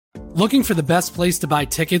Looking for the best place to buy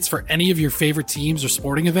tickets for any of your favorite teams or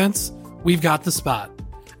sporting events? We've got the spot.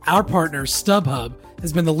 Our partner, StubHub,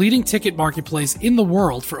 has been the leading ticket marketplace in the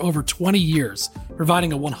world for over 20 years,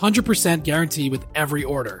 providing a 100% guarantee with every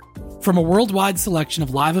order. From a worldwide selection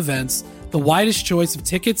of live events, the widest choice of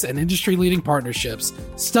tickets and industry-leading partnerships,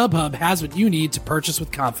 StubHub has what you need to purchase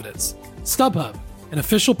with confidence. StubHub, an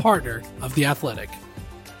official partner of The Athletic.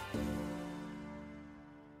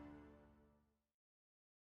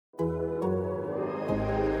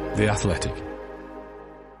 The Athletic.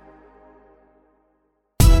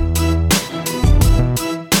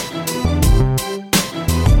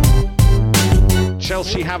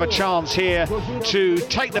 Chelsea have a chance here to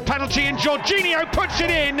take the penalty, and Jorginho puts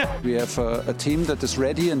it in. We have a team that is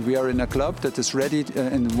ready, and we are in a club that is ready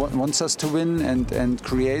and wants us to win and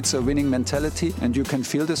creates a winning mentality. And you can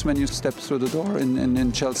feel this when you step through the door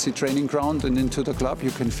in Chelsea training ground and into the club.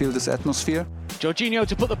 You can feel this atmosphere. Jorginho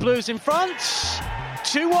to put the Blues in front.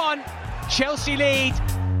 2-1, Chelsea lead.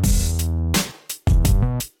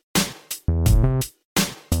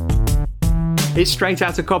 It's Straight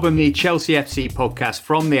Outta Cobham, the Chelsea FC podcast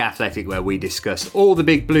from The Athletic, where we discuss all the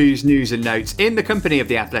big Blues news and notes in the company of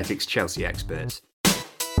The Athletic's Chelsea experts.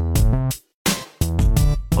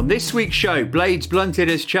 On this week's show, blades blunted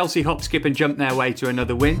as Chelsea hop, skip and jump their way to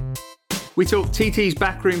another win. We talk TT's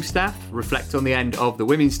backroom staff, reflect on the end of the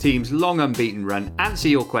women's team's long unbeaten run, answer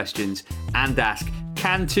your questions and ask,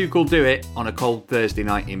 can Tuchel do it on a cold Thursday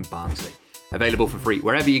night in Barnsley? Available for free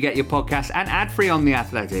wherever you get your podcasts and ad-free on The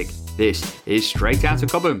Athletic. This is Straight Outta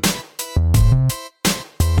Cobham.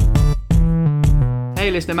 Hey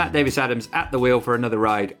listener, Matt Davis-Adams at the wheel for another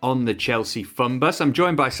ride on the Chelsea Fun Bus. I'm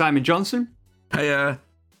joined by Simon Johnson. Hey,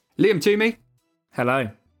 Liam Toomey. Hello.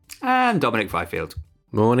 And Dominic Fifield.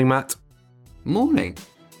 Morning, Matt. Morning.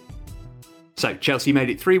 So, Chelsea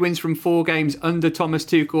made it 3 wins from 4 games under Thomas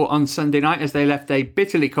Tuchel on Sunday night as they left a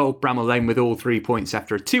bitterly cold Bramall Lane with all 3 points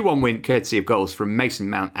after a 2-1 win courtesy of goals from Mason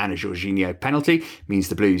Mount and a Jorginho penalty. Means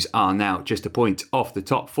the Blues are now just a point off the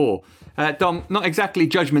top 4. Dom, not exactly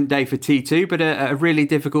judgment day for T2, but a really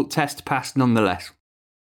difficult test passed nonetheless.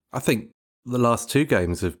 I think the last 2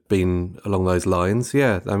 games have been along those lines,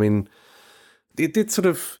 yeah. I mean, it did sort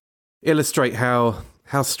of illustrate how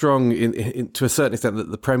strong, to a certain extent,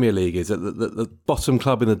 that the Premier League is. That the bottom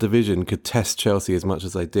club in the division could test Chelsea as much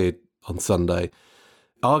as they did on Sunday,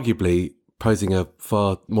 arguably posing a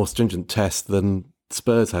far more stringent test than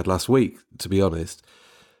Spurs had last week, to be honest.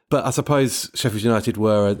 But I suppose Sheffield United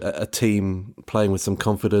were a team playing with some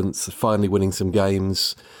confidence, finally winning some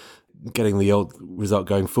games, getting the old result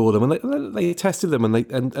going for them, and they tested them,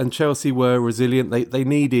 and Chelsea were resilient. They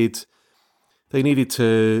needed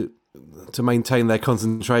to maintain their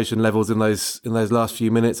concentration levels in those last few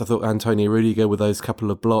minutes. I thought Antonio Rudiger with those couple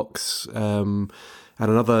of blocks, and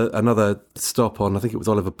another stop on, I think it was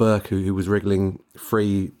Oliver Burke who was wriggling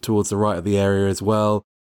free towards the right of the area as well.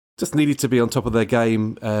 Just needed to be on top of their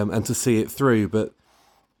game and to see it through. But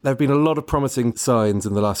there have been a lot of promising signs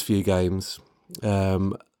in the last few games.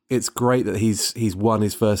 It's great that he's won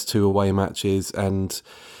his first 2 away matches, and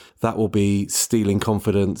that will be stealing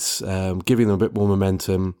confidence, giving them a bit more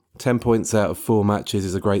momentum. 10 points out of 4 matches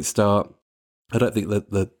is a great start. I don't think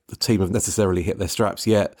that the team have necessarily hit their straps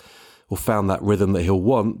yet or found that rhythm that he'll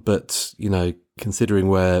want. But, you know, considering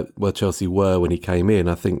where Chelsea were when he came in,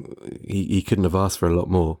 I think he couldn't have asked for a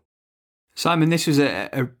lot more. Simon, this was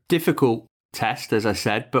a difficult test, as I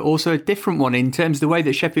said, but also a different one in terms of the way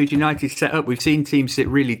that Sheffield United set up. We've seen teams sit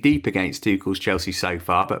really deep against Tuchel's Chelsea so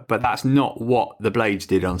far, but that's not what the Blades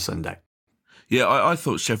did on Sunday. Yeah, I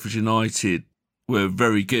thought Sheffield United were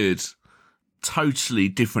very good. Totally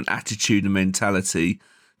different attitude and mentality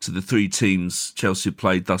to the 3 teams Chelsea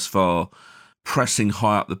played thus far. Pressing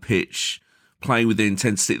high up the pitch, playing with the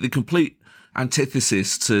intensity. The complete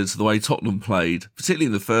antithesis to the way Tottenham played, particularly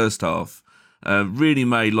in the first half. Really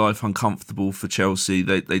made life uncomfortable for Chelsea.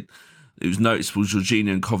 It was noticeable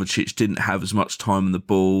Jorginho and Kovacic didn't have as much time on the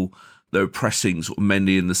ball. They were pressing sort of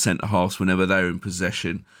Mendy in the centre halves whenever they were in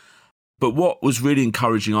possession. But what was really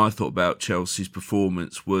encouraging, I thought, about Chelsea's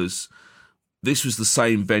performance was this was the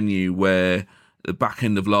same venue where at the back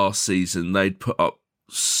end of last season they'd put up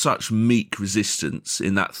such meek resistance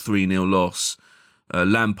in that 3-0 loss.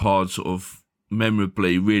 Lampard sort of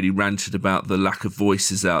memorably really ranted about the lack of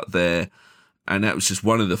voices out there, and that was just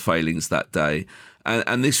one of the failings that day.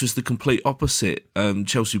 And this was the complete opposite.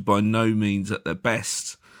 Chelsea by no means at their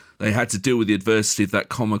best. They had to deal with the adversity of that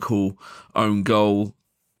comical own goal,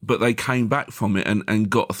 but they came back from it and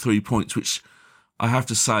got 3 points, which I have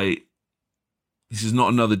to say, this is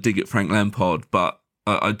not another dig at Frank Lampard, but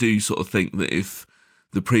I do sort of think that if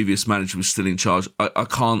the previous manager was still in charge, I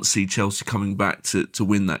can't see Chelsea coming back to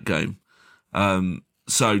win that game.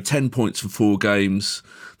 So 10 points from 4 games.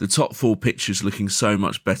 The top 4 pictures looking so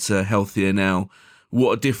much better, healthier now.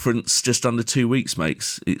 What a difference just under 2 weeks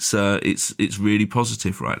makes. It's really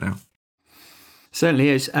positive right now. Certainly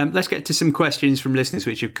is. Let's get to some questions from listeners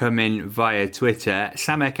which have come in via Twitter.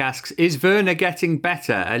 Samek asks, is Werner getting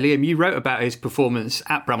better? Liam, you wrote about his performance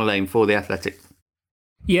at Bramall Lane for The Athletic.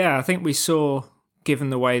 Yeah, I think we saw, given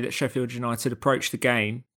the way that Sheffield United approached the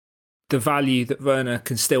game, the value that Werner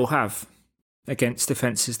can still have against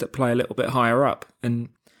defences that play a little bit higher up. And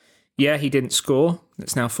yeah, he didn't score.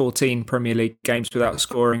 It's now 14 Premier League games without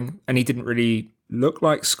scoring, and he didn't really look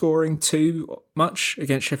like scoring too much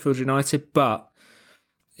against Sheffield United, but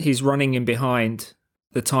his running in behind,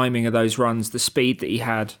 the timing of those runs, the speed that he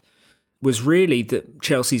had, was really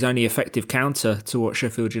Chelsea's only effective counter to what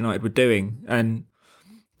Sheffield United were doing. And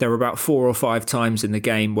there were about 4 or 5 times in the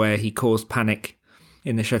game where he caused panic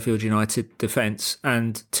in the Sheffield United defence,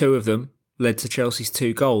 and 2 of them led to Chelsea's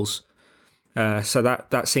 2 goals. So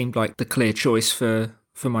that seemed like the clear choice for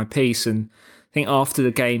my piece. And I think after the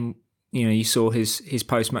game, you saw his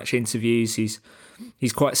post-match interviews.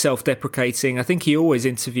 He's quite self-deprecating. I think he always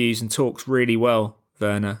interviews and talks really well,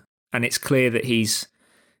 Werner. And it's clear that he's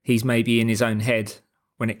maybe in his own head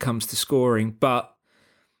when it comes to scoring. But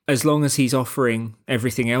as long as he's offering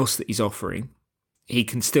everything else that he's offering, he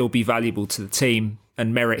can still be valuable to the team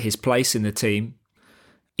and merit his place in the team,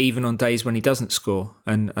 even on days when he doesn't score.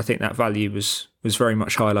 And I think that value was very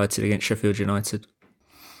much highlighted against Sheffield United.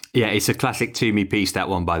 Yeah, it's a classic Toomey piece, that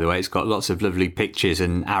one, by the way. It's got lots of lovely pictures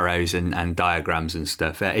and arrows and diagrams and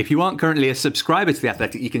stuff. If you aren't currently a subscriber to The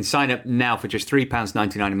Athletic, you can sign up now for just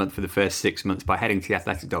 £3.99 a month for the first 6 months by heading to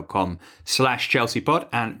theathletic.com/ChelseaPod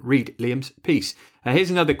and read Liam's piece.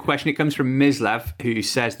 Here's another question. It comes from Mislav, who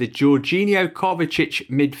says the Jorginho-Kovacic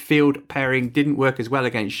midfield pairing didn't work as well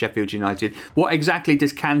against Sheffield United. What exactly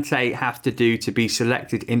does Kante have to do to be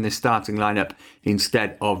selected in the starting lineup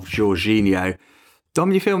instead of Jorginho?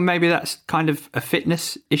 Dom, you feel maybe that's kind of a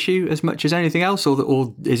fitness issue as much as anything else,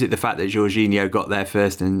 or is it the fact that Jorginho got there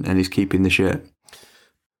first and is keeping the shirt?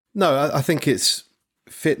 No, I think it's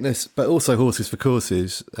fitness, but also horses for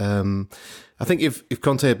courses. I think if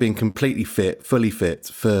Conte had been completely fit, fully fit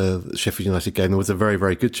for the Sheffield United game, there was a very,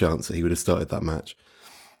 very good chance that he would have started that match.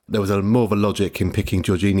 There was more of a logic in picking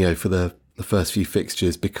Jorginho for the first few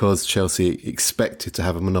fixtures because Chelsea expected to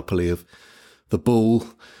have a monopoly of the ball,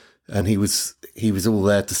 and he was all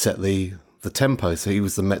there to set the tempo. So he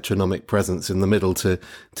was the metronomic presence in the middle to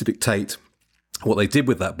dictate what they did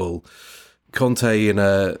with that ball. Conte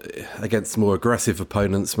against more aggressive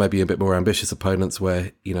opponents, maybe a bit more ambitious opponents,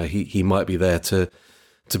 where he might be there to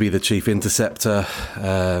be the chief interceptor,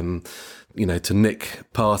 to nick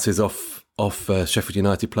passes off Sheffield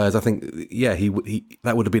United players. I think he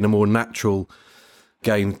that would have been a more natural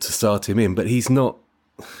game to start him in, but he's not.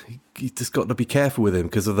 You just got to be careful with him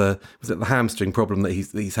because of the hamstring problem that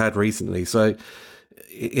he's had recently. So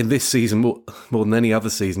in this season, more than any other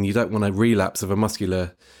season, you don't want a relapse of a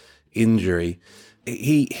muscular injury.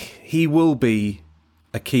 He will be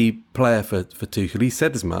a key player for Tuchel. He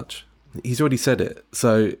said as much. He's already said it.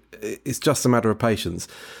 So it's just a matter of patience.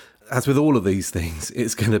 As with all of these things,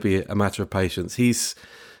 it's going to be a matter of patience. He's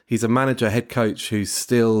a manager, head coach who's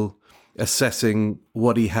still assessing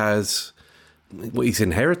what he has, what he's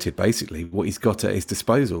inherited, basically, what he's got at his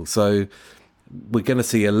disposal. So we're going to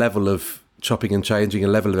see a level of chopping and changing, a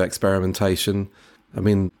level of experimentation. I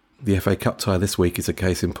mean, the FA Cup tie this week is a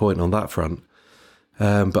case in point on that front.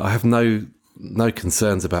 But I have no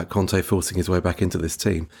concerns about Conte forcing his way back into this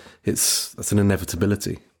team. That's an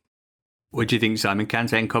inevitability. What do you think, Simon?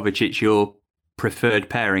 Kante and Kovacic, your preferred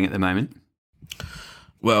pairing at the moment?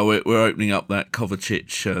 Well, we're opening up that Kovacic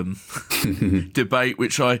debate,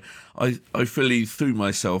 which I fully threw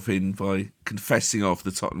myself in by confessing after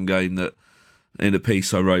the Tottenham game that in a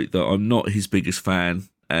piece I wrote that I'm not his biggest fan,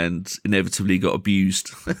 and inevitably got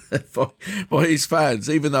abused by his fans,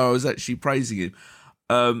 even though I was actually praising him.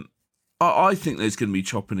 I think there's going to be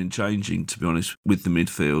chopping and changing, to be honest, with the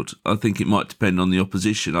midfield. I think it might depend on the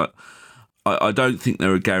opposition. I don't think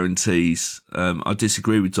there are guarantees. I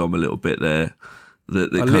disagree with Dom a little bit there. I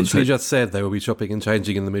literally just said there will be chopping and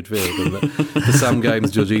changing in the midfield, and that for some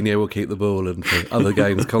games Jorginho will keep the ball, and for other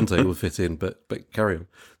games Conte will fit in. But carry on.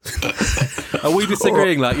 Are we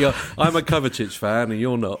disagreeing? Like I'm a Kovacic fan and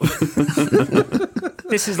you're not.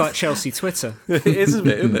 This is like Chelsea Twitter. It is a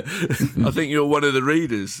bit, isn't it? I think you're one of the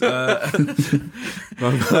readers. I'm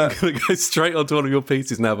going to go straight onto one of your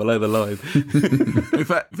pieces now below the line. In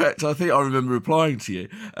fact, I think I remember replying to you.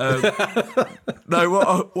 No,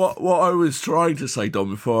 what I was trying to say, Dom,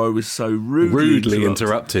 before I was so rudely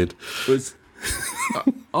interrupted, was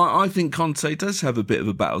I think Conte does have a bit of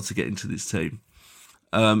a battle to get into this team.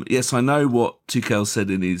 Yes, I know what Tuchel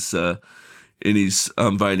said in his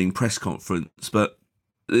unveiling press conference, but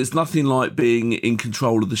there's nothing like being in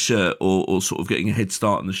control of the shirt or sort of getting a head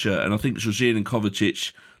start on the shirt. And I think Jorginho and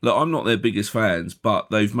Kovacic, look, I'm not their biggest fans, but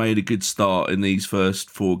they've made a good start in these first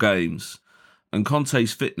 4 games. And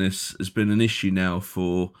Conte's fitness has been an issue now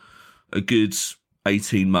for a good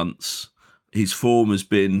 18 months. His form has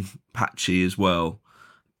been patchy as well.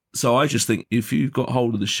 So I just think if you've got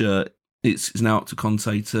hold of the shirt, it's now up to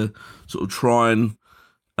Conte to sort of try and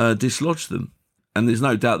dislodge them. And there's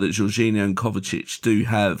no doubt that Jorginho and Kovacic do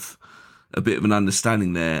have a bit of an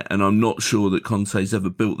understanding there. And I'm not sure that Conte's ever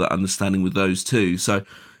built that understanding with those two. So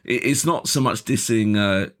it's not so much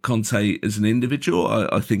dissing Conte as an individual.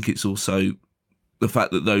 I think it's also the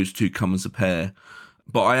fact that those two come as a pair.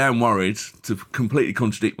 But I am worried, to completely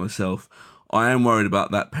contradict myself, I am worried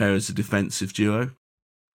about that pair as a defensive duo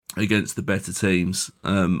against the better teams.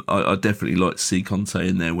 I definitely like to see Conte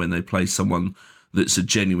in there when they play someone that's a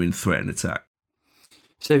genuine threat in attack.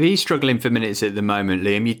 So if he's struggling for minutes at the moment,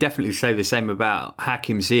 Liam, you'd definitely say the same about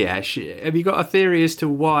Hakim Ziyech. Have you got a theory as to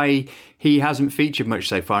why he hasn't featured much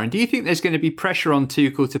so far? And do you think there's going to be pressure on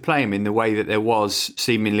Tuchel to play him in the way that there was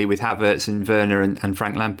seemingly with Havertz and Werner and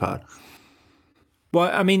Frank Lampard?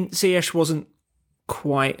 Well, I mean, Ziyech wasn't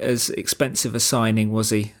quite as expensive a signing,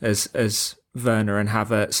 was he, as Werner and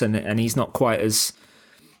Havertz, and he's not quite as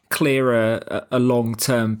clear a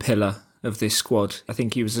long-term pillar of this squad. I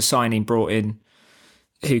think he was a signing brought in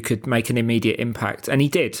who could make an immediate impact, and he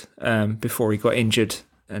did before he got injured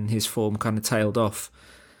and his form kind of tailed off.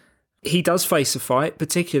 He does face a fight,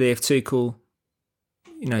 particularly if Tuchel,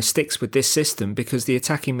 sticks with this system, because the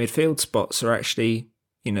attacking midfield spots are actually,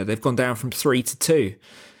 they've gone down from 3 to 2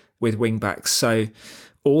 with wing-backs. So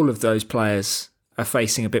all of those players are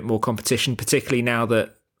facing a bit more competition, particularly now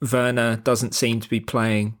that Werner doesn't seem to be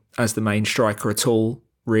playing as the main striker at all,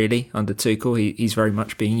 really, under Tuchel. He's very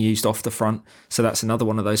much being used off the front. So that's another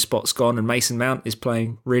one of those spots gone. And Mason Mount is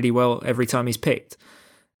playing really well every time he's picked.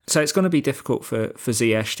 So it's going to be difficult for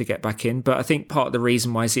Ziyech to get back in. But I think part of the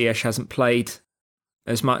reason why Ziyech hasn't played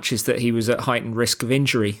as much is that he was at heightened risk of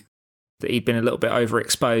injury, that he'd been a little bit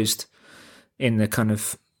overexposed in the kind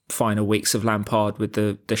of final weeks of Lampard with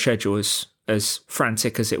the schedule as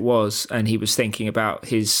frantic as it was. And he was thinking about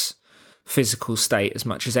his physical state as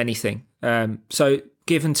much as anything. So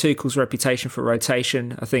given Tuchel's reputation for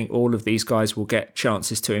rotation, I think all of these guys will get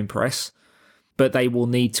chances to impress, but they will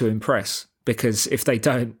need to impress, because if they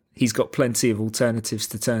don't, he's got plenty of alternatives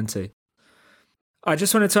to turn to. I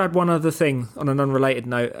just wanted to add one other thing on an unrelated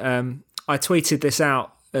note. I tweeted this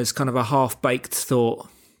out as kind of a half-baked thought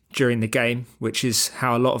during the game, which is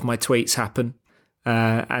how a lot of my tweets happen.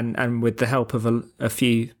 And with the help of a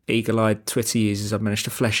few eagle-eyed Twitter users, I've managed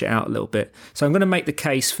to flesh it out a little bit. So I'm going to make the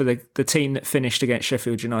case for the team that finished against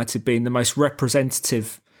Sheffield United being the most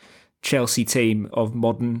representative Chelsea team of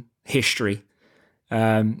modern history.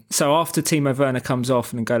 So after Timo Werner comes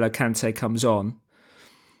off and N'Golo Kante comes on,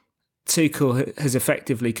 Tuchel has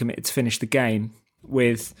effectively committed to finish the game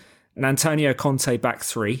with an Antonio Conte back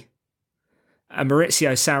three, a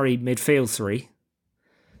Maurizio Sarri midfield three,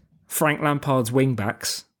 Frank Lampard's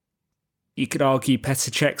wing-backs, you could argue Petr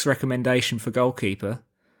Cech's recommendation for goalkeeper,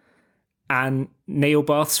 and Neil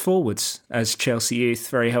Bath's forwards, as Chelsea Youth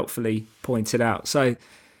very helpfully pointed out. So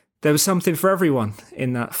there was something for everyone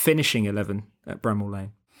in that finishing 11 at Bramall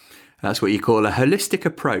Lane. That's what you call a holistic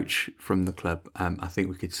approach from the club, I think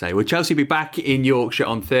we could say. Well, Chelsea will be back in Yorkshire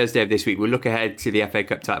on Thursday of this week. We'll look ahead to the FA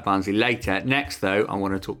Cup tie at Barnsley later. Next, though, I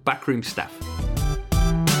want to talk backroom staff.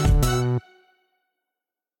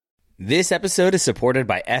 This episode is supported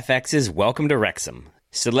by FX's Welcome to Wrexham.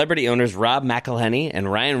 Celebrity owners Rob McElhenney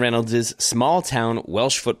and Ryan Reynolds' small-town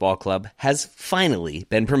Welsh football club has finally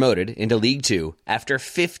been promoted into League Two after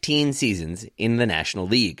 15 seasons in the National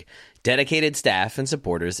League. Dedicated staff and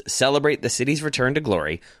supporters celebrate the city's return to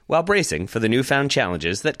glory while bracing for the newfound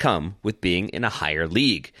challenges that come with being in a higher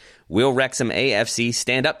league. Will Wrexham AFC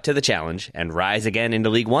stand up to the challenge and rise again into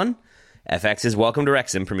League One? FX's Welcome to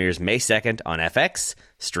Wrexham premieres May 2nd on FX,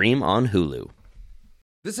 stream on Hulu.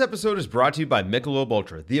 This episode is brought to you by Michelob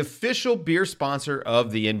Ultra, the official beer sponsor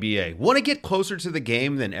of the NBA. Want to get closer to the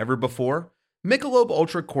game than ever before? Michelob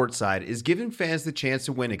Ultra Courtside is giving fans the chance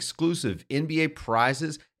to win exclusive NBA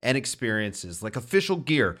prizes and experiences like official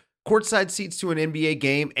gear, courtside seats to an NBA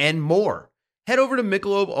game, and more. Head over to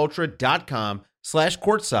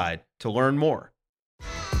MichelobUltra.com/courtside to learn more.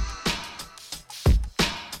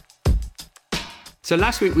 So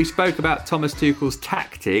last week we spoke about Thomas Tuchel's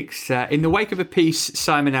tactics. In the wake of a piece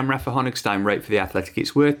Simon and Rafa Honigstein wrote for The Athletic,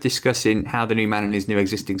 it's worth discussing how the new man and his new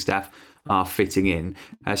existing staff are fitting in.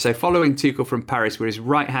 So following Tuchel from Paris were his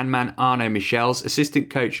right-hand man Arnaud Michels, assistant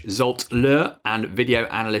coach Zsolt Leur and video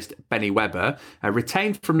analyst Benny Webber.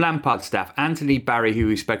 Retained from Lampard's staff, Anthony Barry, who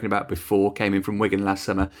we've spoken about before, came in from Wigan last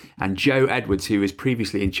summer, and Joe Edwards, who was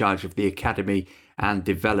previously in charge of the academy and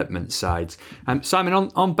development sides.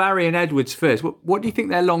 Simon, on Barry and Edwards first, what do you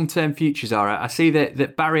think their long-term futures are? I see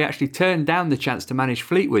that Barry actually turned down the chance to manage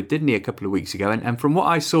Fleetwood, didn't he, a couple of weeks ago? And from what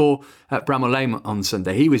I saw at Bramall Lane on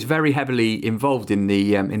Sunday, he was very heavily involved in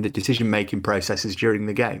the decision-making processes during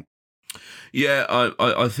the game. Yeah,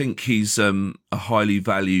 I think he's a highly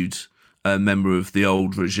valued member of the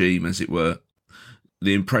old regime, as it were.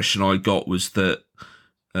 The impression I got was that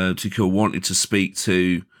Tuchel wanted to speak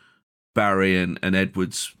to Barry and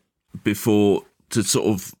Edwards before to sort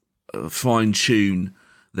of fine-tune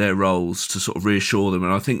their roles, to sort of reassure them.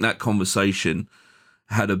 And I think that conversation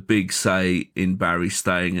had a big say in Barry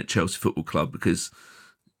staying at Chelsea Football Club, because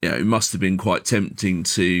it must have been quite tempting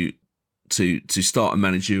to start a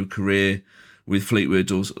managerial career with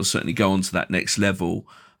Fleetwood, or certainly go on to that next level.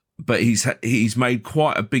 But he's made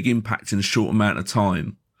quite a big impact in a short amount of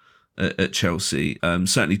time at Chelsea.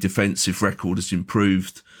 Certainly defensive record has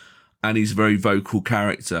improved, and he's a very vocal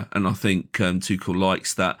character, and I think Tuchel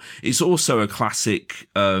likes that. It's also a classic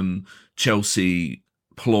Chelsea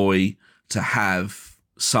ploy to have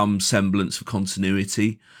some semblance of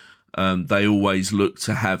continuity. They always look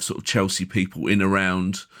to have sort of Chelsea people in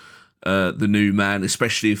around the new man,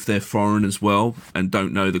 especially if they're foreign as well and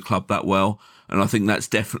don't know the club that well. And I think that's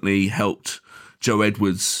definitely helped Joe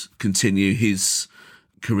Edwards continue his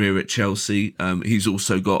career at Chelsea. He's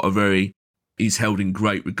also got he's held in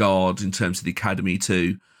great regard in terms of the academy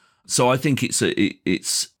too. So I think it's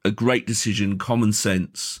a great decision, common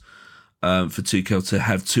sense, for Tuchel to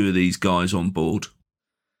have two of these guys on board.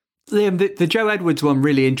 Liam, the Joe Edwards one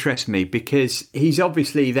really interests me because he's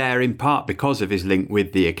obviously there in part because of his link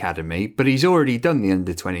with the academy, but he's already done the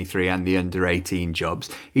under-23 and the under-18 jobs.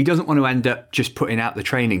 He doesn't want to end up just putting out the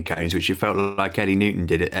training cones, which it felt like Eddie Newton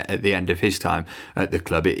did at the end of his time at the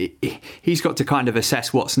club. He's got to kind of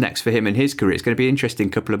assess what's next for him in his career. It's going to be an interesting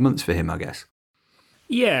couple of months for him, I guess.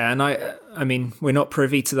 Yeah, and I mean, we're not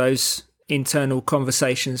privy to those internal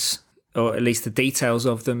conversations, or at least the details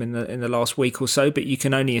of them in the last week or so, but you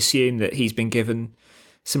can only assume that he's been given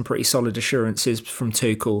some pretty solid assurances from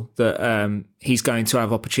Tuchel that he's going to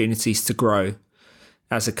have opportunities to grow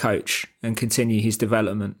as a coach and continue his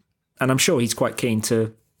development. And I'm sure he's quite keen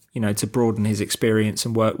to broaden his experience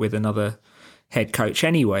and work with another head coach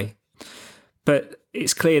anyway. But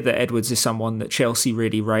it's clear that Edwards is someone that Chelsea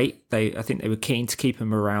really rate. I think they were keen to keep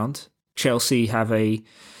him around. Chelsea have a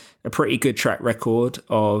pretty good track record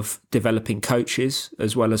of developing coaches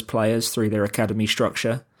as well as players through their academy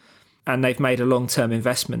structure. And they've made a long-term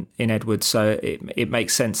investment in Edwards, so it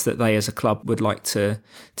makes sense that they as a club would like to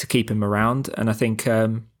keep him around. And I think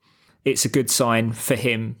it's a good sign for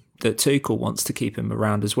him that Tuchel wants to keep him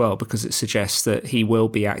around as well, because it suggests that he will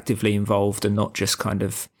be actively involved and not just kind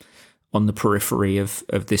of on the periphery of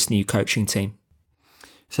this new coaching team.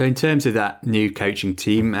 So in terms of that new coaching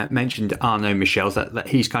team, mentioned Arnaud Michels, that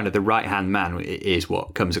he's kind of the right-hand man, is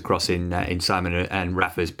what comes across in Simon and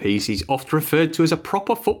Rafa's piece. He's often referred to as a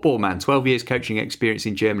proper football man, 12 years coaching experience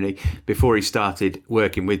in Germany before he started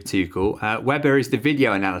working with Tuchel. Webber is the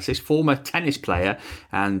video analysis, former tennis player,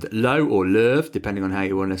 and Lowe or Löw, depending on how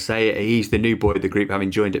you want to say it, he's the new boy of the group, having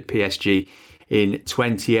joined at PSG in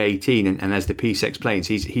 2018, and as the piece explains,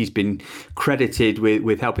 he's been credited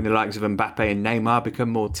with helping the likes of Mbappe and Neymar become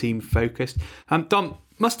more team focused. Dom,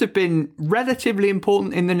 must have been relatively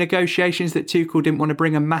important in the negotiations that Tuchel didn't want to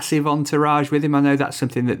bring a massive entourage with him. I know that's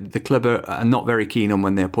something that the club are not very keen on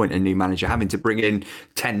when they appoint a new manager, having to bring in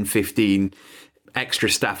 10, 15 extra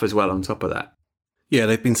staff as well on top of that. Yeah,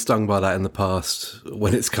 they've been stung by that in the past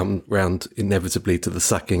when it's come round inevitably to the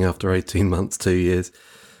sacking after 18 months, 2 years.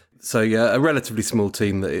 So yeah, a relatively small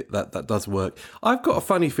team that does work. I've got a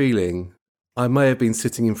funny feeling I may have been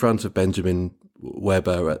sitting in front of Benjamin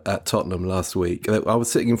Webber at Tottenham last week. I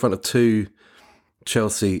was sitting in front of two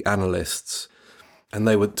Chelsea analysts, and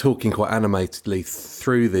they were talking quite animatedly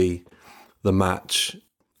through the match.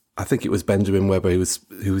 I think it was Benjamin Webber who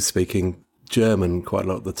was speaking German quite a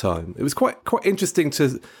lot of the time. It was quite interesting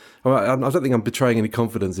to. I don't think I'm betraying any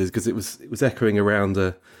confidences because it was echoing around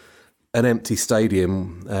an empty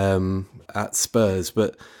stadium at Spurs,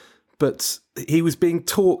 but he was being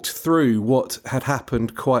talked through what had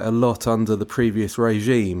happened quite a lot under the previous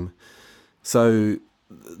regime. So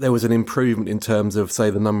there was an improvement in terms of, say,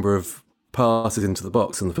 the number of passes into the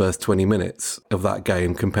box in the first 20 minutes of that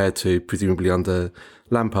game compared to presumably under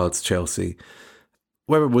Lampard's Chelsea.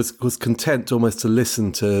 Webber was content almost to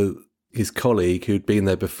listen to his colleague who'd been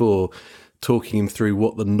there before, talking him through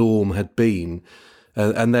what the norm had been.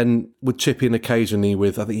 And then would chip in occasionally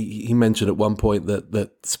with, I think he mentioned at one point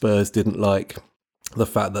that Spurs didn't like the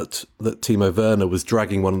fact that Timo Werner was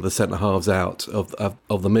dragging one of the centre-halves out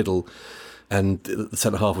of the middle, and the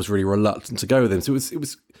centre-half was really reluctant to go with him. So it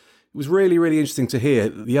was really, really interesting to hear.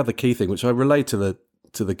 The other key thing, which I relate to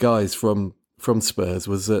the guys from Spurs,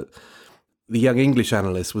 was that the young English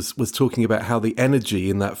analyst was talking about how the energy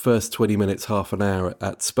in that first 20 minutes, half an hour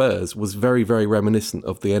at Spurs was very, very reminiscent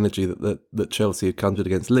of the energy that Chelsea had conjured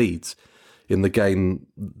against Leeds in the game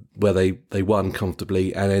where they won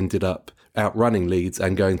comfortably and ended up outrunning Leeds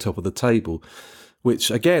and going top of the table,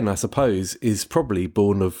 which again, I suppose, is probably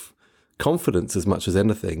born of confidence as much as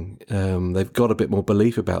anything. They've got a bit more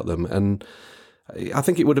belief about them, and I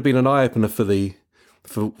think it would have been an eye-opener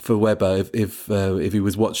for Webber if he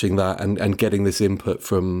was watching that and getting this input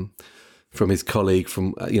from his colleague,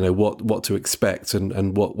 from what to expect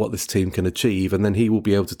and what this team can achieve, and then he will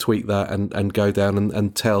be able to tweak that and go down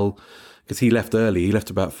and tell, because he left early. He left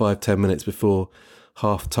about 5-10 minutes before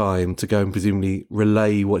half time to go and presumably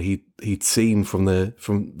relay what he'd seen from the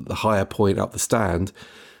higher point up the stand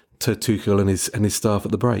to Tuchel and his staff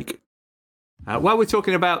at the break. While we're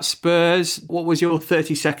talking about Spurs, what was your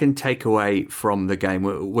 30-second takeaway from the game?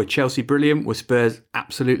 Were Chelsea brilliant? Were Spurs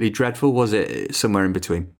absolutely dreadful? Was it somewhere in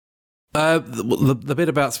between? The bit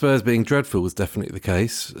about Spurs being dreadful was definitely the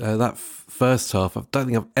case. That first half, I don't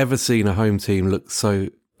think I've ever seen a home team look so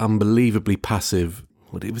unbelievably passive.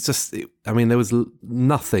 It was just, there was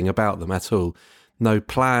nothing about them at all. No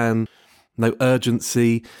plan, no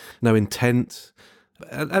urgency, no intent.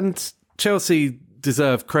 And Chelsea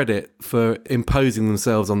deserve credit for imposing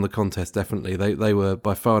themselves on the contest, definitely. They were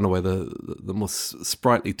by far and away the most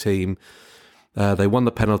sprightly team. They won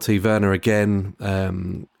the penalty, Werner again,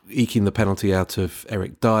 eking the penalty out of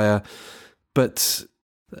Eric Dyer. But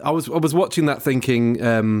I was watching that thinking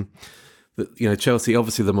that Chelsea,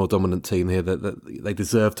 obviously the more dominant team here, that they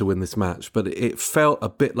deserve to win this match. But it felt a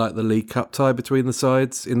bit like the League Cup tie between the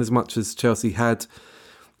sides, in as much as Chelsea had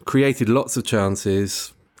created lots of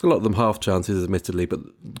chances, a lot of them half chances, admittedly, but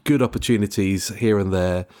good opportunities here and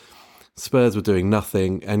there. Spurs were doing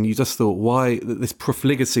nothing, and you just thought, why this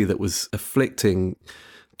profligacy that was afflicting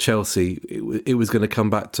Chelsea, it was going to come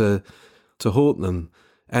back to haunt them.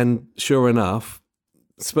 And sure enough,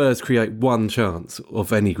 Spurs create one chance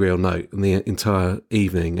of any real note in the entire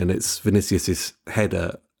evening, and it's Vinicius'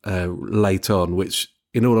 header late on, which,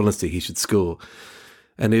 in all honesty, he should score.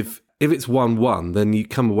 And if it's 1-1, then you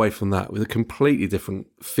come away from that with a completely different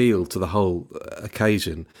feel to the whole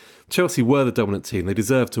occasion. Chelsea were the dominant team. They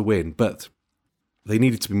deserved to win, but they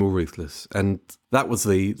needed to be more ruthless. And that was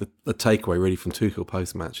the takeaway, really, from Tuchel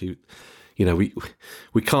post-match.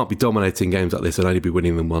 We can't be dominating games like this and only be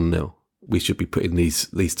winning them 1-0. We should be putting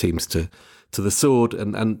these teams to the sword,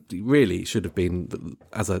 and really it should have been,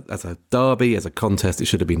 as a derby, as a contest, it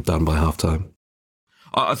should have been done by half-time.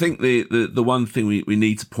 I think the one thing we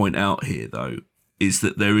need to point out here, though, is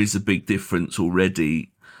that there is a big difference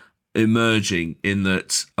already emerging, in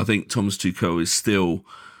that I think Thomas Tuchel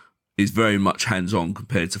is very much hands-on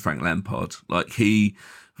compared to Frank Lampard. Like,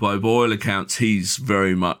 by all accounts, he's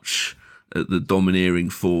very much the domineering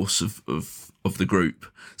force of the group.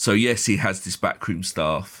 So yes, he has this backroom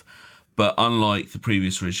staff, but unlike the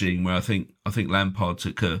previous regime, where I think Lampard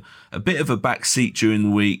took a bit of a back seat during the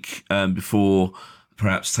week before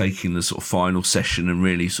perhaps taking the sort of final session and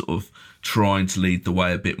really sort of trying to lead the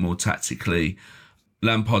way a bit more tactically,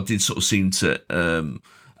 Lampard did sort of seem to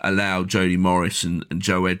allow Jody Morris and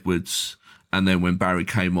Joe Edwards, and then when Barry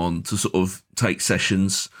came on, to sort of take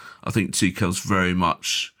sessions. I think Tuchel's very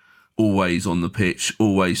much always on the pitch,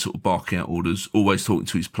 always sort of barking out orders, always talking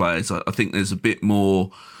to his players. I think there's a bit more,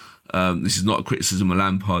 this is not a criticism of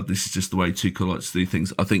Lampard, this is just the way Tuchel likes to do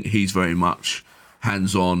things. I think he's very much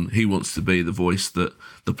hands-on. He wants to be the voice that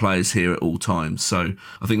the players hear at all times. So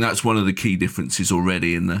I think that's one of the key differences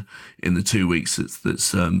already in the 2 weeks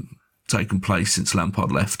that's taken place since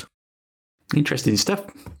Lampard left. Interesting stuff.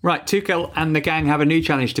 Right, Tuchel and the gang have a new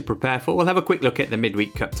challenge to prepare for. We'll have a quick look at the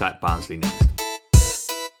midweek cup tie at Barnsley next.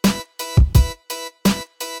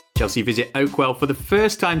 Chelsea visit Oakwell for the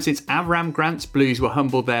first time since Avram Grant's Blues were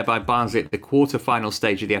humbled there by Barnsley at the quarter-final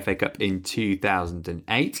stage of the FA Cup in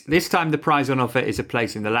 2008. This time the prize on offer is a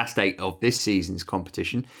place in the last 8 of this season's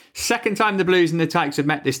competition. Second time the Blues and the Tykes have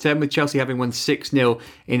met this term, with Chelsea having won 6-0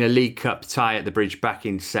 in a League Cup tie at the Bridge back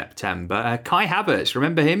in September. Kai Havertz,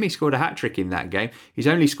 remember him? He scored a hat-trick in that game. He's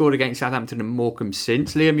only scored against Southampton and Morecambe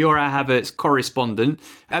since. Liam, you're our Havertz correspondent.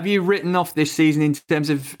 Have you written off this season in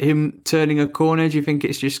terms of him turning a corner? Do you think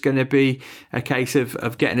it's just going to be a case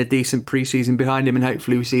of getting a decent pre-season behind him and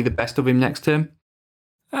hopefully we see the best of him next term?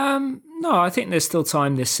 No, I think there's still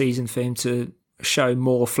time this season for him to show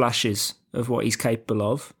more flashes of what he's capable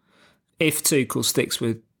of. If Tuchel sticks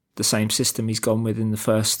with the same system he's gone with in the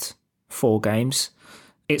first 4 games,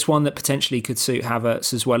 it's one that potentially could suit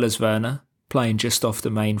Havertz as well as Werner, playing just off the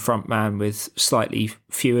main front man with slightly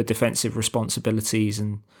fewer defensive responsibilities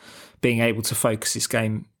and being able to focus his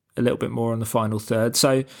game a little bit more on the final third.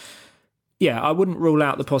 So, yeah, I wouldn't rule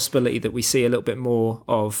out the possibility that we see a little bit more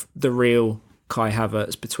of the real Kai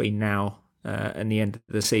Havertz between now and the end of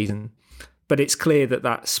the season. But it's clear that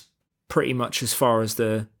that's pretty much as far as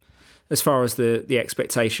the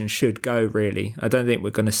expectation should go, really. I don't think we're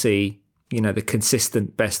going to see, the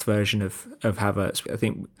consistent best version of Havertz. I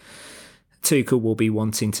think Tuchel will be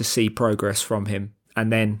wanting to see progress from him.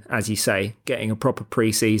 And then, as you say, getting a proper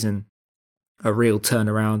pre-season, a real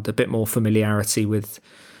turnaround, a bit more familiarity with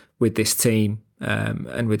this team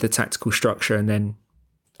and with the tactical structure, and then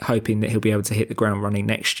hoping that he'll be able to hit the ground running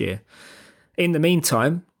next year. In the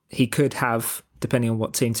meantime, he could have, depending on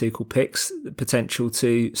what team Tuchel picks, the potential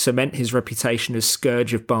to cement his reputation as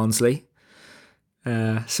scourge of Barnsley.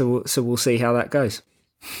 So we'll see how that goes.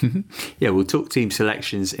 Yeah, we'll talk team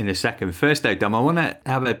selections in a second. First though, Dom, I want to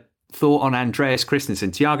have a thought on Andreas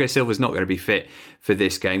Christensen. Thiago Silva's not going to be fit for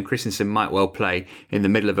this game. Christensen might well play in the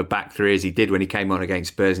middle of a back three as he did when he came on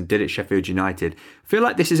against Spurs and did at Sheffield United. I feel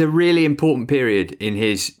like this is a really important period in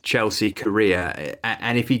his Chelsea career,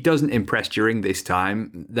 and if he doesn't impress during this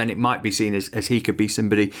time, then it might be seen as he could be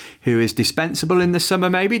somebody who is dispensable in the summer,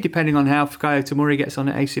 maybe, depending on how Fikayo Tomori gets on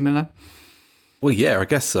at AC Milan. Well, yeah, I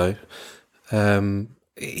guess so.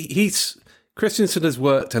 Christensen has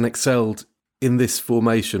worked and excelled in this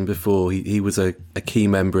formation before. He was a key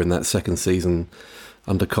member in that second season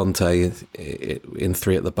under Conte in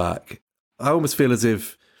 3 at the back. I almost feel as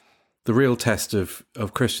if the real test of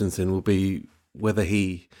Christensen will be whether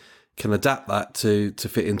he can adapt that to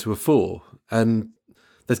fit into a 4. And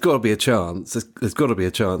there's got to be a chance. There's got to be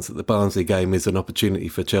a chance that the Barnsley game is an opportunity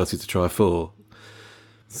for Chelsea to try 4.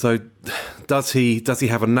 So does he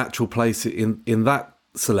have a natural place in that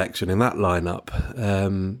selection, in that lineup?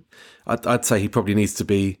 I'd say he probably needs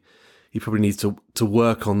to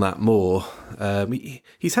work on that more.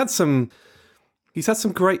 He's had some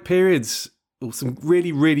great periods, or some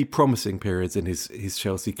really, really promising periods in his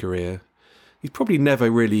Chelsea career. He's probably never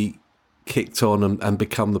really kicked on and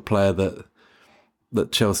become the player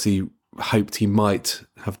that Chelsea hoped he might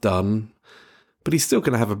have done. But he's still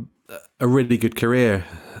going to have a really good career,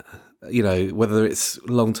 whether it's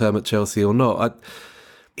long term at Chelsea or not.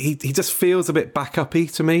 He just feels a bit back-uppy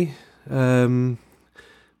to me, and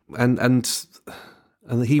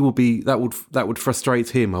he will be that would frustrate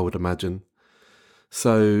him, I would imagine.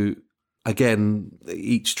 So again,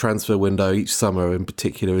 each transfer window, each summer in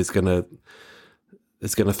particular, is going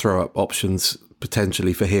to throw up options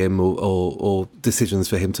potentially for him or decisions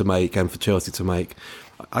for him to make and for Chelsea to make.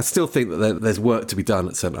 I still think that there's work to be done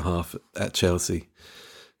at centre half at Chelsea.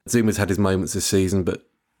 Zuma's had his moments this season, but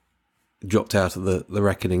dropped out of the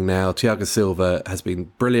reckoning now. Thiago Silva has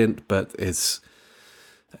been brilliant, but is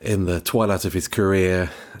in the twilight of his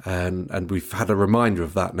career, and we've had a reminder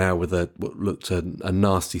of that now with what looked a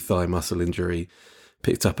nasty thigh muscle injury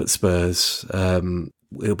picked up at Spurs.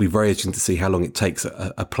 It'll be very interesting to see how long it takes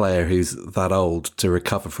a player who's that old to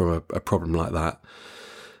recover from a problem like that.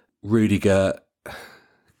 Rudiger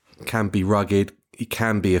can be rugged, he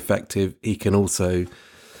can be effective, he can also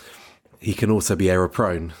be error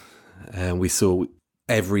prone. And we saw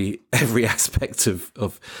every aspect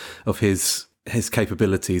of his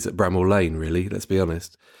capabilities at Bramall Lane, really, let's be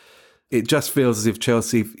honest. It just feels as if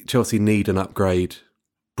Chelsea need an upgrade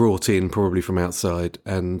brought in probably from outside,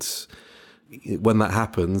 and when that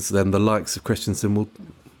happens, then the likes of Christensen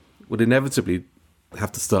would inevitably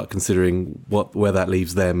have to start considering where that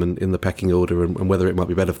leaves them and in the pecking order, and whether it might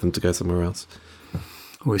be better for them to go somewhere else.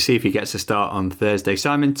 We'll see if he gets a start on Thursday.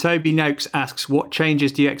 Simon Toby Noakes asks, what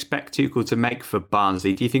changes do you expect Tuchel to make for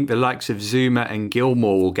Barnsley? Do you think the likes of Zuma and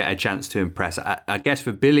Gilmour will get a chance to impress? I guess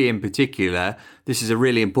for Billy in particular, this is a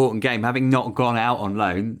really important game. Having not gone out on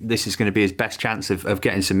loan, this is going to be his best chance of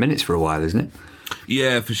getting some minutes for a while, isn't it?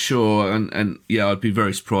 Yeah, for sure. And yeah, I'd be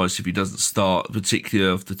very surprised if he doesn't start,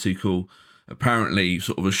 particularly after Tuchel apparently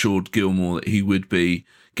sort of assured Gilmour that he would be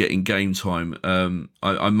getting game time.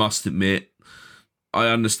 I must admit, I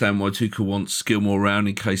understand why Tuchel wants Gilmour around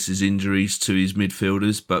in case there's injuries to his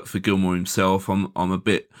midfielders, but for Gilmour himself, I'm a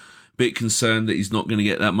bit concerned that he's not going to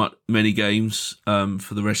get that many games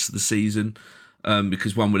for the rest of the season,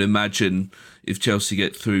 because one would imagine if Chelsea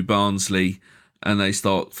get through Barnsley and they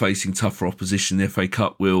start facing tougher opposition in the FA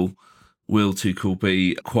Cup, will Tuchel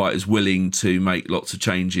be quite as willing to make lots of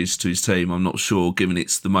changes to his team? I'm not sure, given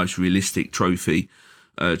it's the most realistic trophy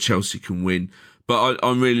Chelsea can win. But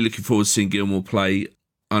I'm really looking forward to seeing Gilmour play,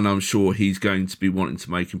 and I'm sure he's going to be wanting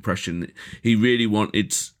to make impression. He really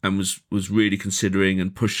wanted and was really considering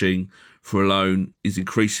and pushing for a loan. He's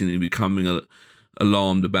increasingly becoming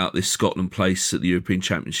alarmed about this Scotland place at the European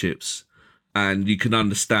Championships. And you can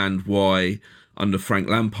understand why, under Frank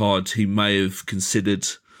Lampard, he may have considered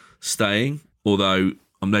staying, although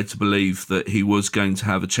I'm led to believe that he was going to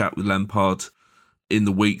have a chat with Lampard in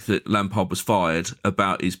the week that Lampard was fired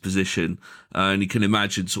about his position. And you can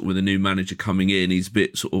imagine sort of with a new manager coming in, he's a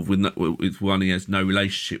bit sort of with one he has no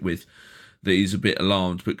relationship with, that he's a bit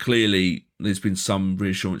alarmed. But clearly there's been some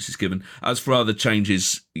reassurances given. As for other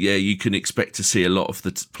changes, yeah, you can expect to see a lot of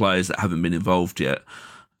the players that haven't been involved yet.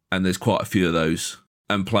 And there's quite a few of those.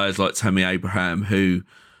 And players like Tammy Abraham, who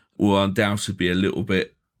will undoubtedly be a little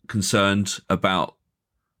bit concerned about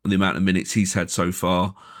the amount of minutes he's had so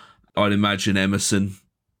far. I'd imagine Emerson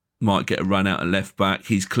might get a run out at left back.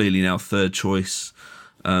 He's clearly now third choice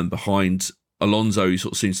behind Alonso, who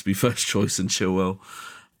sort of seems to be first choice, and Chilwell.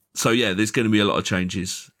 So yeah, there's going to be a lot of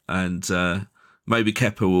changes, and maybe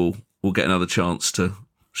Kepa will get another chance to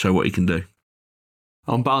show what he can do.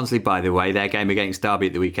 On Barnsley, by the way, their game against Derby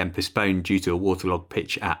at the weekend postponed due to a waterlogged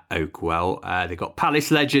pitch at Oakwell. They got Palace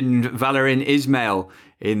legend Valérien Ismaël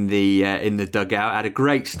in the dugout. Had a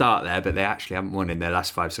great start there, but they actually haven't won in their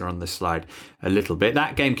last 5, so they're on the slide a little bit.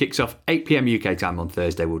 That game kicks off 8 p.m. UK time on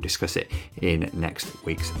Thursday. We'll discuss it in next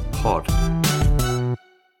week's pod.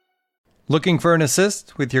 Looking for an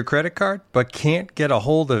assist with your credit card, but can't get a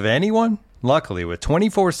hold of anyone? Luckily, with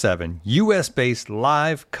 24/7 US-based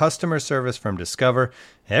live customer service from Discover,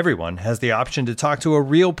 everyone has the option to talk to a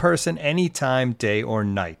real person anytime, day or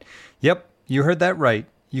night. Yep, you heard that right.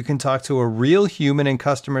 You can talk to a real human in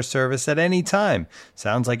customer service at any time.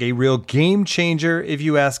 Sounds like a real game changer if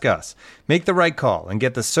you ask us. Make the right call and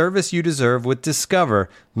get the service you deserve with Discover.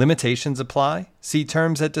 Limitations apply. See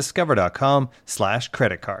terms at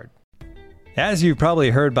discover.com/creditcard. As you've probably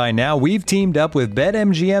heard by now, we've teamed up with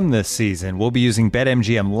BetMGM this season. We'll be using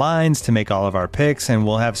BetMGM lines to make all of our picks, and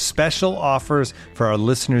we'll have special offers for our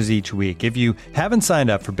listeners each week. If you haven't signed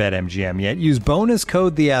up for BetMGM yet, use bonus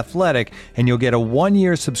code The Athletic, and you'll get a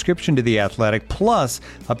 1-year subscription to The Athletic, plus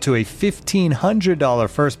up to a $1,500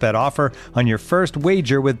 first bet offer on your first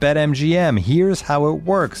wager with BetMGM. Here's how it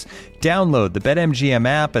works. Download the BetMGM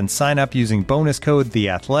app and sign up using bonus code The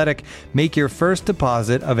Athletic. Make your first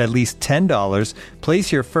deposit of at least $10.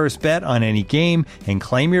 Place your first bet on any game and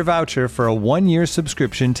claim your voucher for a 1-year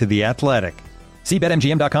subscription to The Athletic. See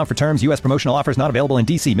BetMGM.com for terms. U.S. promotional offers not available in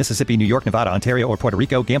D.C., Mississippi, New York, Nevada, Ontario, or Puerto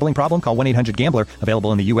Rico. Gambling problem? Call 1-800-GAMBLER.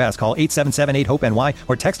 Available in the U.S. Call 877-8-HOPE-NY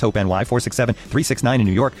or text HOPE-NY 467-369 in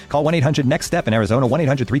New York. Call 1-800-NEXT-STEP in Arizona.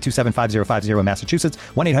 1-800-327-5050 in Massachusetts.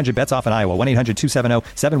 1-800-BETS-OFF in Iowa.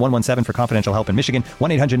 1-800-270-7117 for confidential help in Michigan.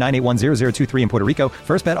 1-800-981-0023 in Puerto Rico.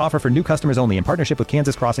 First bet offer for new customers only in partnership with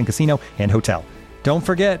Kansas Crossing Casino and Hotel. Don't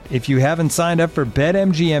forget, if you haven't signed up for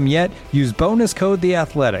BetMGM yet, use bonus code The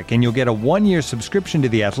Athletic, and you'll get a 1-year subscription to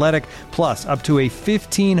The Athletic, plus up to a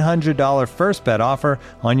 $1,500 first bet offer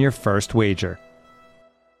on your first wager.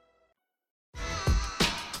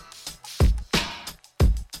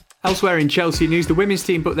 Elsewhere in Chelsea news, the women's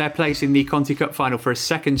team booked their place in the Conti Cup final for a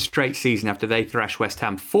second straight season after they thrashed West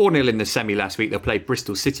Ham 4-0 in the semi last week. They'll play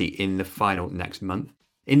Bristol City in the final next month.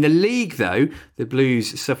 In the league, though, the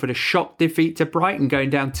Blues suffered a shock defeat to Brighton,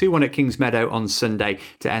 going down 2-1 at Kingsmeadow on Sunday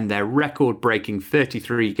to end their record-breaking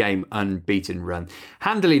 33-game unbeaten run.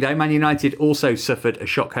 Handily, though, Man United also suffered a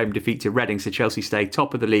shock home defeat to Reading, so Chelsea stay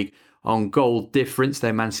top of the league on goal difference,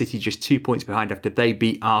 though Man City just 2 points behind after they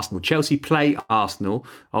beat Arsenal. Chelsea play Arsenal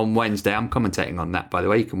on Wednesday. I'm commentating on that, by the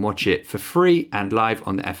way. You can watch it for free and live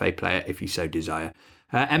on the FA Player if you so desire.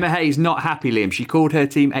 Emma Hayes not happy, Liam. She called her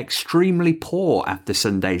team extremely poor after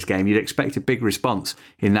Sunday's game. You'd expect a big response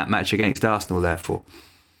in that match against Arsenal, therefore.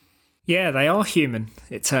 Yeah, they are human,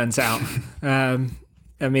 it turns out. I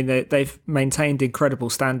mean, they've maintained incredible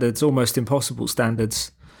standards, almost impossible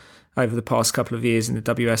standards, over the past couple of years in the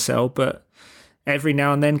WSL. But every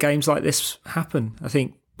now and then, games like this happen. I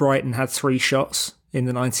think Brighton had 3 shots in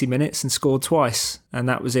the 90 minutes and scored twice, and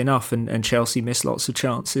that was enough. And Chelsea missed lots of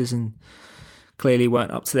chances and clearly weren't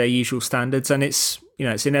up to their usual standards. And it's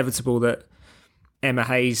inevitable that Emma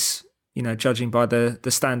Hayes, judging by the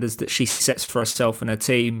standards that she sets for herself and her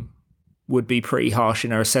team, would be pretty harsh in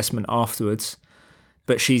her assessment afterwards.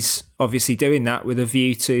 But she's obviously doing that with a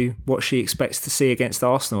view to what she expects to see against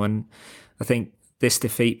Arsenal. And I think this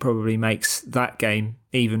defeat probably makes that game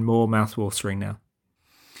even more mouthwatering now.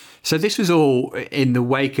 So this was all in the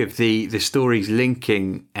wake of the stories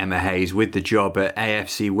linking Emma Hayes with the job at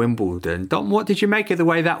AFC Wimbledon. Dom, what did you make of the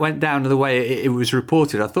way that went down and the way it was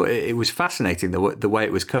reported? I thought it was fascinating, the way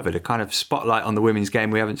it was covered, a kind of spotlight on the women's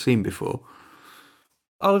game we haven't seen before.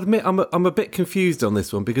 I'll admit I'm a bit confused on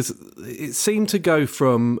this one because it seemed to go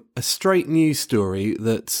from a straight news story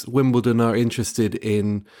that Wimbledon are interested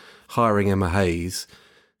in hiring Emma Hayes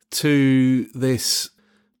to this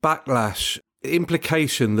backlash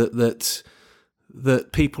implication that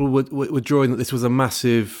people were drawing that this was a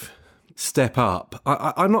massive step up.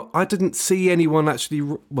 I didn't see anyone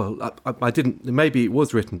actually. Well, I didn't. Maybe it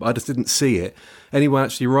was written, but I just didn't see it. Anyone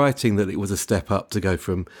actually writing that it was a step up to go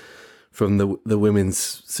from the Women's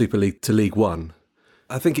Super League to League One.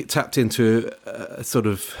 I think it tapped into a sort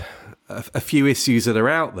of a few issues that are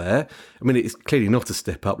out there. I mean, it's clearly not a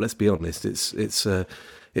step up. Let's be honest. It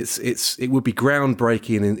would be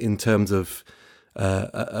groundbreaking in terms of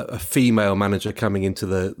a female manager coming into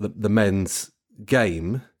the men's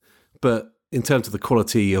game, but in terms of the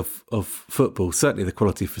quality of football, certainly the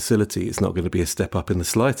quality of facility, it's not going to be a step up in the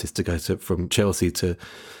slightest to go from Chelsea to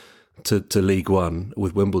League One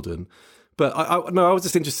with Wimbledon. But I was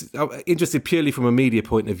just interested purely from a media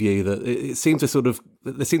point of view that it seemed to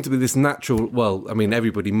there seemed to be this natural. Well, I mean,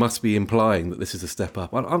 everybody must be implying that this is a step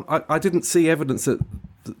up. I didn't see evidence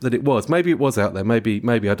that it was. Maybe it was out there.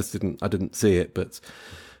 Maybe I just didn't see it. But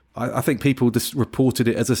I think people just reported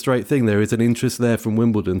it as a straight thing. There is an interest there from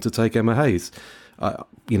Wimbledon to take Emma Hayes. I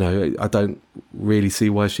don't really see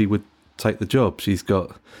why she would take the job. She's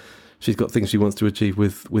got things she wants to achieve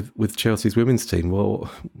with Chelsea's women's team. Well,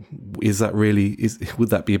 would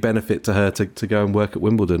that be a benefit to her to go and work at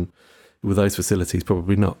Wimbledon with those facilities?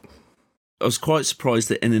 Probably not. I was quite surprised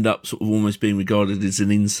that it ended up sort of almost being regarded as an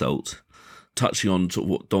insult, touching on sort of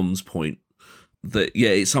what Dom's point, that, yeah,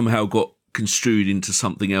 it somehow got construed into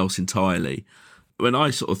something else entirely. When I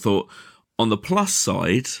sort of thought, on the plus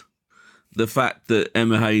side, the fact that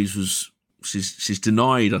Emma Hayes she's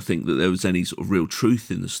denied, I think, that there was any sort of real truth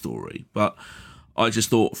in the story. But I just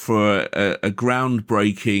thought for a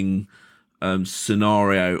groundbreaking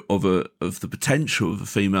scenario of the potential of a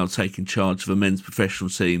female taking charge of a men's professional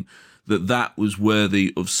team, that was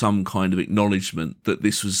worthy of some kind of acknowledgement that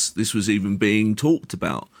this was even being talked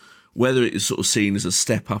about. Whether it is sort of seen as a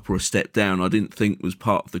step up or a step down, I didn't think was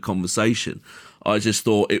part of the conversation. I just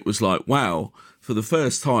thought it was like, wow, for the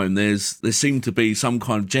first time, there seemed to be some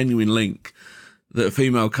kind of genuine link that a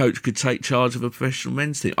female coach could take charge of a professional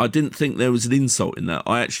men's team. I didn't think there was an insult in that.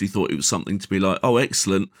 I actually thought it was something to be like, oh,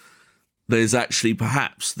 excellent. There's actually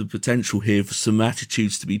perhaps the potential here for some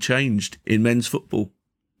attitudes to be changed in men's football.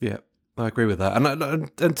 Yeah, I agree with that.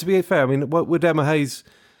 And to be fair, I mean, would Emma Hayes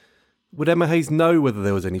know whether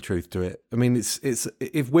there was any truth to it? I mean, it's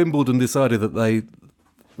if Wimbledon decided that they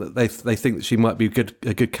think that she might be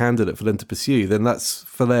a good candidate for them to pursue, then that's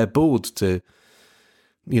for their board to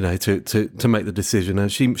make the decision.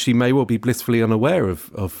 And she may well be blissfully unaware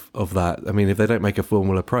of that. I mean, if they don't make a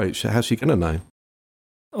formal approach, how's she going to know?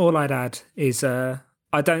 All I'd add is I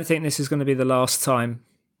don't think this is going to be the last time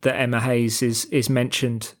that Emma Hayes is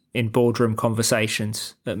mentioned in boardroom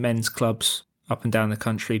conversations at men's clubs up and down the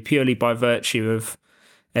country, purely by virtue of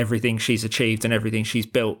everything she's achieved and everything she's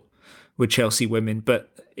built with Chelsea women. But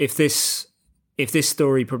if this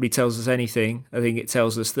story probably tells us anything, I think it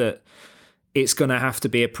tells us that it's going to have to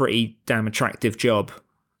be a pretty damn attractive job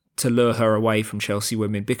to lure her away from Chelsea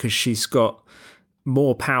women, because she's got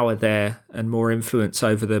more power there and more influence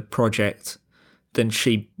over the project than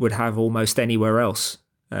she would have almost anywhere else.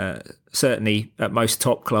 Certainly at most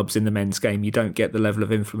top clubs in the men's game, you don't get the level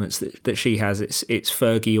of influence that she has. It's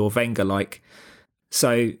Fergie or Wenger-like.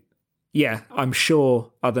 So, yeah, I'm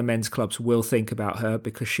sure other men's clubs will think about her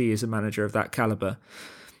because she is a manager of that calibre.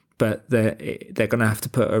 But they're going to have to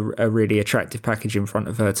put a really attractive package in front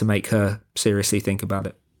of her to make her seriously think about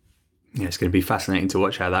it. Yeah, it's going to be fascinating to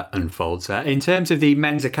watch how that unfolds. In terms of the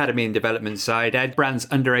men's academy and development side, Ed Brand's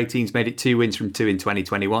under-18s made it 2 wins from 2 in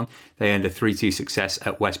 2021. They earned a 3-2 success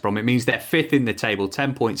at West Brom. It means they're 5th in the table,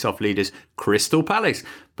 10 points off leaders Crystal Palace,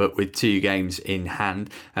 but with 2 games in hand.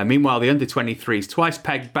 Meanwhile, the under-23s twice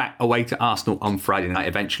pegged back away to Arsenal on Friday night,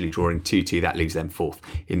 eventually drawing 2-2. That leaves them 4th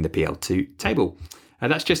in the PL2 table.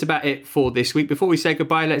 That's just about it for this week. Before we say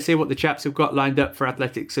goodbye, let's hear what the chaps have got lined up for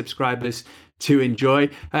Athletic subscribers to enjoy.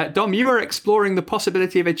 Dom, you are exploring the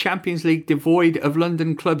possibility of a Champions League devoid of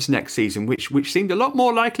London clubs next season, which seemed a lot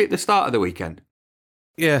more likely at the start of the weekend.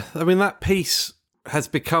 Yeah, I mean, that piece has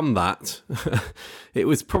become that. It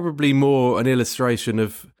was probably more an illustration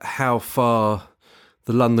of how far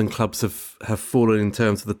the London clubs have fallen in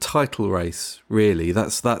terms of the title race, really.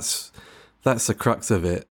 That's the crux of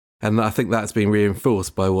it. And I think that's been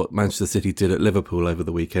reinforced by what Manchester City did at Liverpool over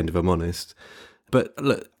the weekend, if I'm honest. But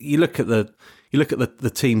look, you look at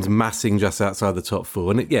the teams massing just outside the top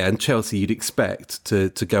 4, and Chelsea you'd expect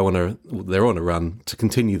to go on they're on a run, to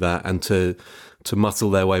continue that and to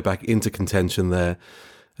muscle their way back into contention there.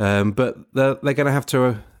 But they're going to have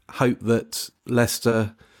to hope that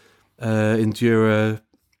Leicester endure an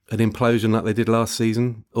implosion like they did last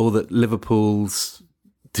season, or that Liverpool's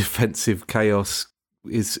defensive chaos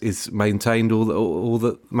is maintained, or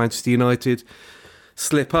that Manchester United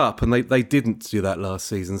slip up, and they didn't do that last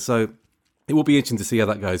season. So it will be interesting to see how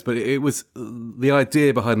that goes. But it was, the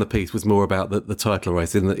idea behind the piece was more about the title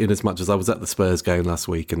race, in as much as I was at the Spurs game last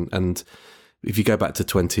week, and if you go back to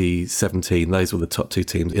 2017, those were the top 2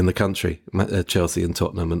 teams in the country, Chelsea and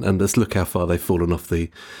Tottenham, and let's look how far they've fallen out of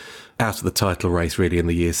the title race really in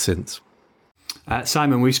the years since.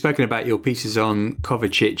 Simon, we've spoken about your pieces on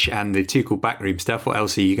Kovacic and the Tuchel backroom stuff. What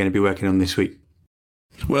else are you going to be working on this week?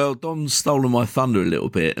 Well, Dom's stolen my thunder a little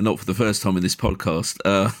bit, and not for the first time in this podcast.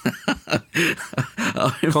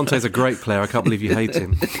 Conte's a great player. I can't believe you hate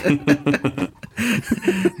him.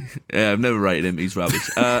 Yeah, I've never rated him. He's rubbish.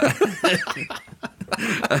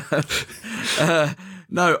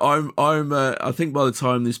 No, I think by the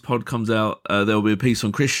time this pod comes out, there'll be a piece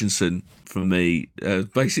on Christensen from me,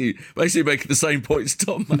 basically making the same points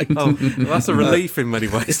Tom made. Oh, well, that's a relief in many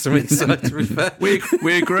ways to me. So to be fair, we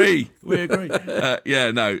agree.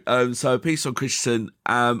 So a piece on Christensen,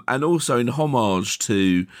 and also in homage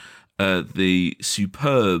to the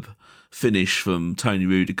superb finish from Tony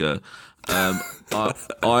Rudiger. I'm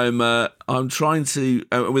trying to,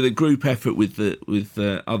 with a group effort with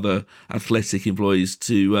other Athletic employees,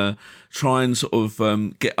 to try and sort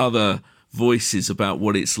of get other voices about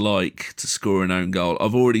what it's like to score an own goal.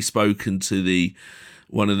 I've already spoken to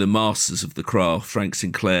one of the masters of the craft, Frank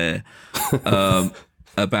Sinclair,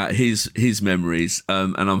 about his memories,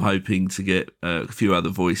 and I'm hoping to get a few other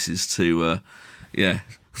voices to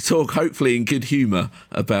talk, hopefully in good humour,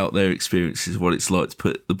 about their experiences, what it's like to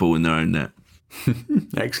put the ball in their own net.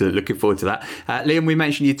 Excellent, looking forward to that. Liam, we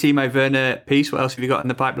mentioned your Timo Werner piece. What else have you got in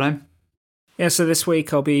the pipeline? Yeah, so this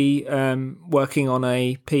week I'll be working on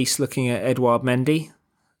a piece looking at Edouard Mendy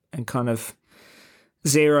and kind of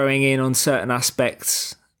zeroing in on certain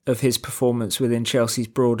aspects of his performance within Chelsea's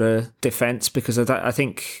broader defence, because I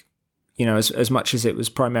think, as much as it was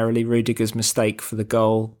primarily Rudiger's mistake for the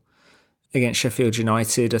goal against Sheffield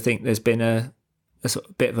United, I think there's been a sort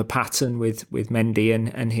of bit of a pattern with Mendy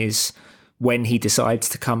and his, when he decides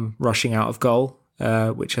to come rushing out of goal,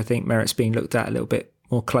 which I think merits being looked at a little bit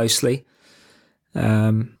more closely.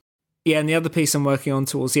 And the other piece I'm working on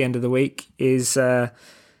towards the end of the week is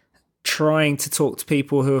trying to talk to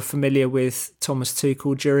people who are familiar with Thomas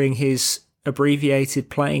Tuchel during his abbreviated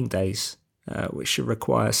playing days, which should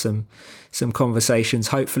require some conversations,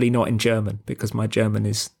 hopefully not in German, because my German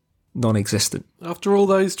is non-existent. After all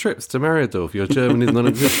those trips to Mariadorf, your German is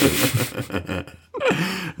non-existent.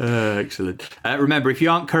 Excellent. Remember, if you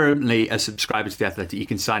aren't currently a subscriber to The Athletic, you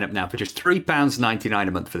can sign up now for just £3.99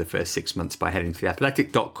 a month for the first 6 months by heading to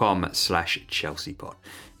theathletic.com/ChelseaPod.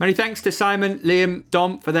 Many thanks to Simon, Liam,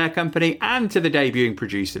 Dom for their company, and to the debuting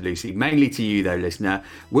producer, Lucy. Mainly to you, though, listener.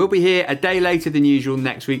 We'll be here a day later than usual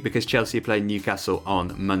next week because Chelsea are playing Newcastle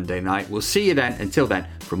on Monday night. We'll see you then. Until then,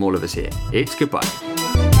 from all of us here, it's goodbye.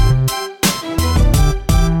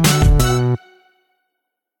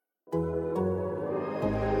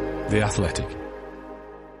 The Athletic.